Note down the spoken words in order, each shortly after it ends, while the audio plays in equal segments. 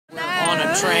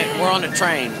train. We're on a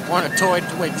train. We're on a toy.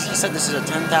 Wait, she said this is a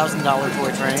 $10,000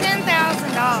 toy train.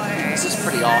 $10,000. This is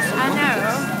pretty awesome. I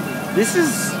know. This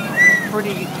is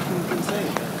pretty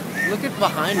insane. Look at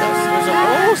behind us. There's a,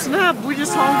 oh snap! We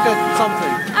just honked at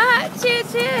something. Choo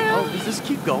choo. Oh, does this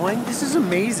keep going? This is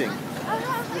amazing. I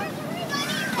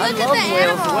Look love at the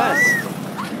Wales animals. West.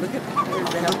 Look at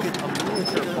they have a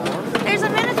miniature farm. There's a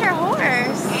miniature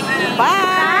horse.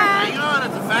 Bye. Hang on,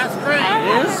 it's a fast train.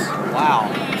 It is?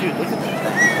 Wow. Dude, look at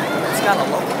that. It's got a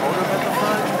locomotive at the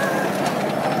front.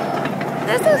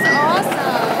 This is awesome.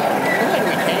 Look like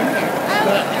we came here.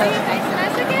 Oh, are you facing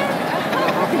us again?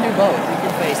 We can do both. We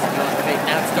can face it.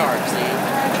 Now it's dark, see? And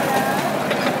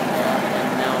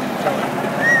now I'm showing.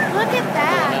 Look at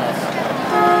that.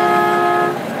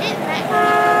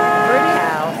 Pretty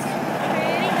house.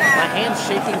 Pretty My house. hand's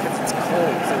shaking because it's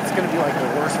cold, so it's going to be like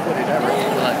the worst footage ever.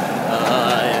 Like,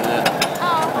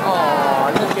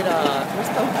 oh, look at us. We're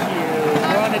so cute.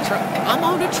 We're on a train. I'm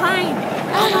on a train.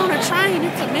 I'm on a train.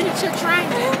 It's a miniature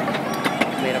train.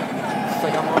 Made up. It's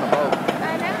like I'm on a boat.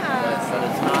 I know.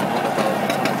 But it's not on a boat.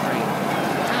 It's on a train.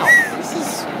 Wow. This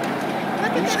is...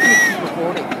 Look I'm at just that. going to keep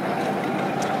recording.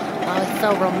 Oh, it's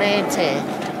so romantic.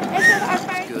 This is our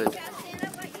first. Good.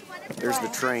 There's the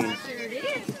train.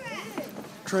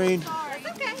 Train.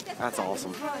 That's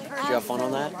awesome. Did you have fun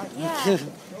on that? Yeah.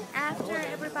 After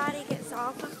everybody gets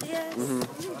off of this, you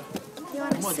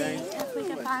want to see if we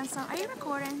can find some. Are you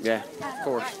recording? Yeah, of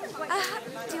course. Do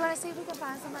you want to see if we can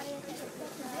find somebody?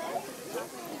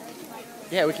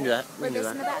 Yeah, we can do that. We With can do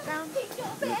this in the that. background?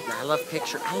 I love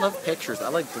pictures. I love pictures. I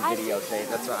like to videotape.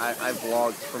 That's why I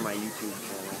vlogged for my YouTube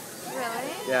channel.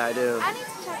 Really? Yeah, I do. I need to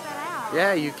check that out.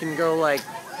 Yeah, you can go like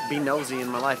be nosy in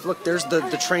my life. Look, there's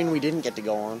the train we didn't get to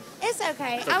go on. It's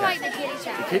okay. okay. I like the kitty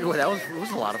chat. It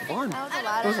was a lot of fun. That was a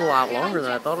lot. It was a lot longer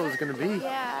than I thought it was gonna be.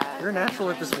 Yeah. You're natural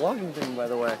at this vlogging thing, by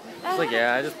the way. It's like,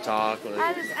 yeah, I just talk.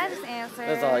 I just answer.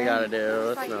 That's all you gotta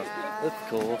do. Like That's that. that's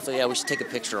cool. So yeah, we should take a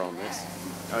picture on this.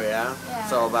 Oh yeah? Yeah.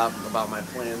 So about my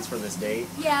plans for this date.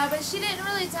 Yeah, but she didn't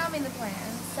really tell me the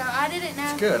plans, so I didn't know.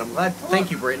 It's good. I'm glad.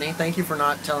 Thank you, Brittany. Thank you for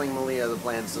not telling Myelia the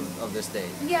plans of this date.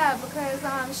 Yeah, because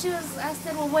I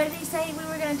said, well, what did he say we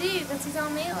were going to do? Because he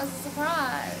told me it was a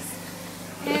surprise.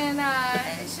 And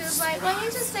she was like, well, he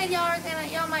just said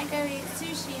y'all might go eat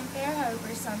sushi in Fairhope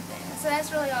or something. So that's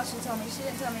really all she told me. She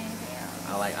didn't tell me anything else.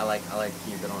 I like to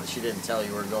keep it on. She didn't tell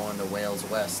you we're going to Wales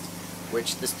West,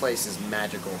 which this place is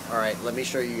magical. All right, let me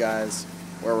show you guys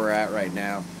where we're at right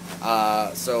now.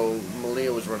 So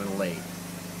Myelia was running late.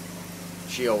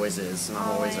 She always is, and I'm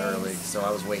always early, so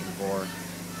I was waiting for her.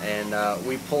 And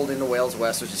we pulled into Wales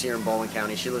West, which is here in Baldwin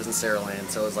County. She lives in Saraland,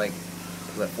 so it was like,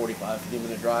 what, 45,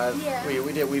 50-minute drive? Yeah.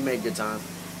 We made good time.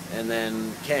 And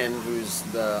then Ken, who's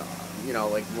the,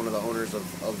 like one of the owners of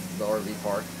the RV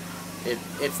park.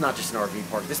 It's not just an RV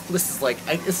park. This is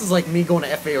like me going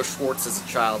to FAO Schwartz as a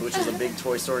child, which is a big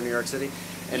toy store in New York City.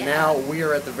 And now we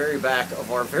are at the very back of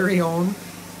our very own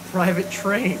private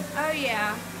train. Oh,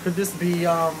 yeah. Could this be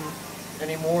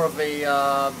any more of a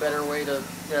better way to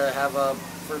have a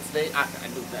first date? I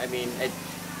mean,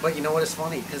 but you know what is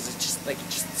funny? Because it's just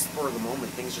spur of the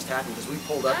moment. Things just happened. Because we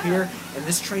pulled up here, and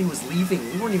this train was leaving.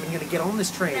 We weren't even going to get on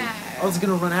this train. No. I was going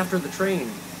to run after the train.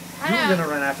 You were going to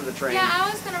run after the train. Yeah, I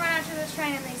was going to run after this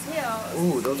train in these hills.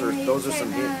 Ooh, those are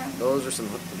some,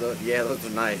 yeah, those are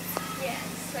nice. Yes,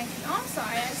 thank you. Oh, I'm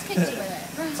sorry. I just kicked you with it.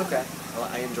 It's okay.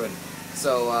 I enjoyed it.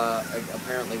 So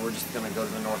apparently we're just gonna go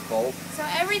to the North Pole. So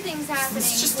everything's happening.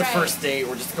 It's just the first date.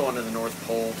 We're just going to the North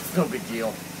Pole. It's no big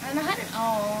deal. And God.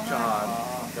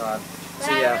 God. But So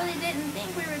I yeah. really didn't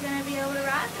think we were going to be able to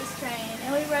ride this train.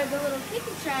 And we rode the little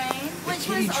kiddie train, which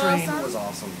The kitty was train awesome. was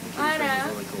awesome. The kitty I train know.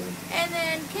 was really cool. And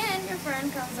then Ken, your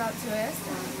friend, comes up to us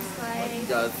and he's like, You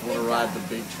guys want to ride the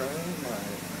big train?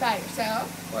 by yourself?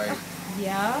 Like,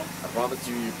 Yeah. I promised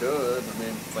you could. I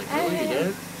mean, it's like, really, you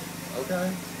did? Okay.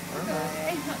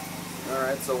 Alright.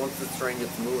 Alright, so once this train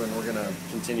gets moving, we're going to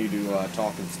continue to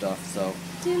talk and stuff. So,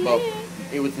 but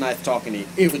it was nice talking to you.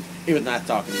 It was nice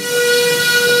talking to you.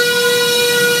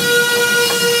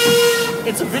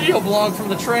 It's a video blog from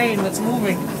the train that's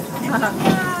moving.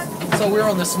 So we're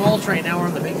on the small train, now we're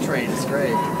on the big train. It's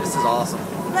great. This is awesome.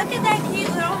 Look at that cute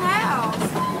little house.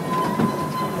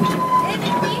 Isn't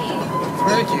it neat? It's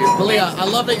very cute. Myelia, I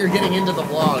love that you're getting into the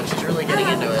vlog. She's really getting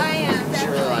into it. I am, She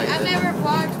really definitely. likes I've it. never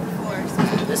vlogged before, so.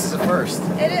 This is a first.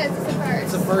 It is,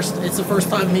 it's a first. It's the first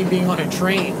time me being on a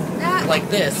train like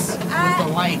this with the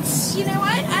lights. You know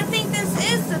what? I think this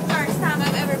is the first time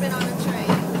I've ever been on a train.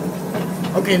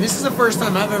 Okay, this is the first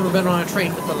time I've ever been on a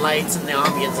train with the lights and the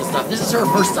ambience and stuff. This is her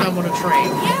first time on a train.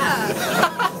 Yeah.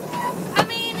 I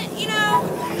mean,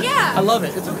 yeah. I love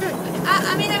it. It's okay.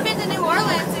 I mean, I've been to New Orleans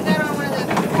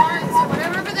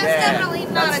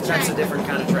not a That's a train. different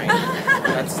kind of train.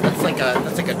 that's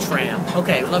like a tram.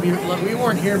 Okay, love you. We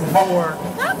weren't here before.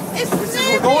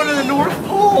 We're going to the North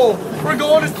Pole. We're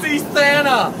going to see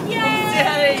Santa.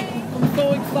 Yay! I'm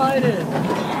so excited.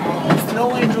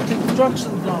 Snow Angel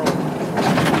Construction Zone.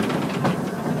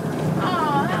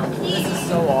 Oh, how cute. This is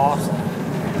so awesome.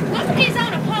 Look, he's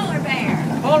on a polar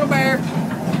bear. Polar bear.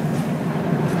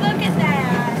 Look at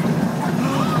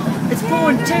that. It's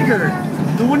pulling Tigger.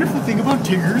 The wonderful thing about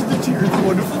Tigger is that Tigger's a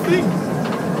wonderful thing.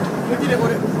 Look at it.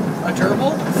 What? A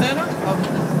gerbil? Santa?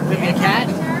 Maybe a cat?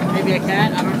 Maybe a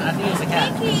cat? I think it's a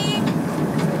cat. Mickey.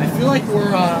 I feel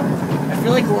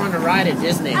like we're on a ride at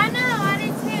Disney. I know, I do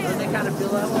too. Doesn't it kind of feel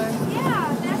that way?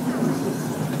 Yeah, definitely.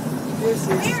 This is.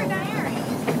 Very dynamic.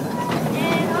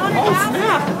 And on Oh the house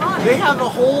snap! They have a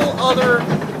whole other.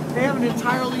 They have an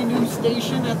entirely new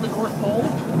station at the North Pole.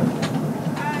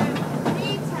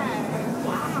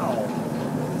 Wow.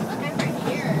 Look over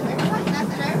here. There's like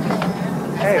nothing over there.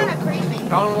 That's Hey. kind of creepy.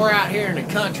 We're out here in the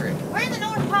country. We're in the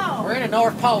North Pole. We're in the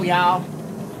North Pole, y'all.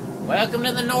 Welcome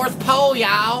to the North Pole,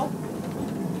 y'all.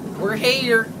 We're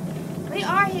here. We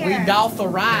are here. We doth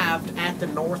arrived at the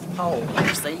North Pole.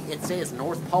 See, it says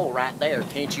North Pole right there.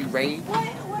 Can't you read? What do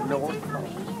we North do from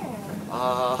here?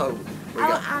 We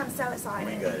got, I'm so we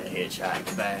excited. got a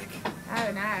hitchhike back.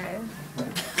 Oh no.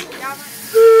 Y'all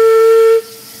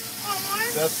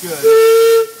That's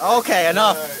good. Okay,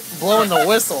 enough blowing the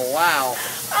whistle. Wow.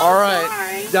 All right.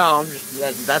 sorry. No,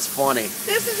 that's funny.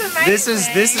 This is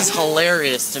amazing. This is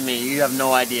hilarious to me. You have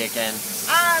no idea, Ken.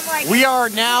 Like, We are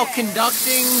now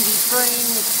conducting the train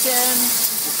with Ken.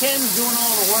 Ken's doing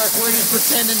all the work. We're just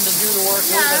pretending to do the work.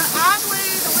 No, I blew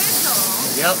the whistle.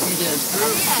 Yep, you did.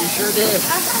 You sure did.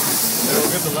 We'll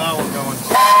get the loud one going.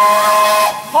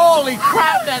 Holy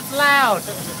crap, that's loud.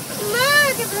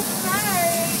 Look at the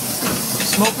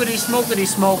smoke. Smokety, smokety,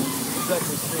 smoke.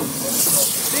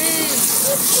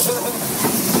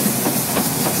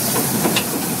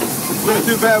 It's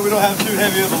too bad we don't have too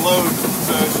heavy of a load,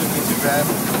 so it shouldn't be too bad.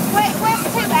 Wait, what's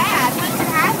too bad?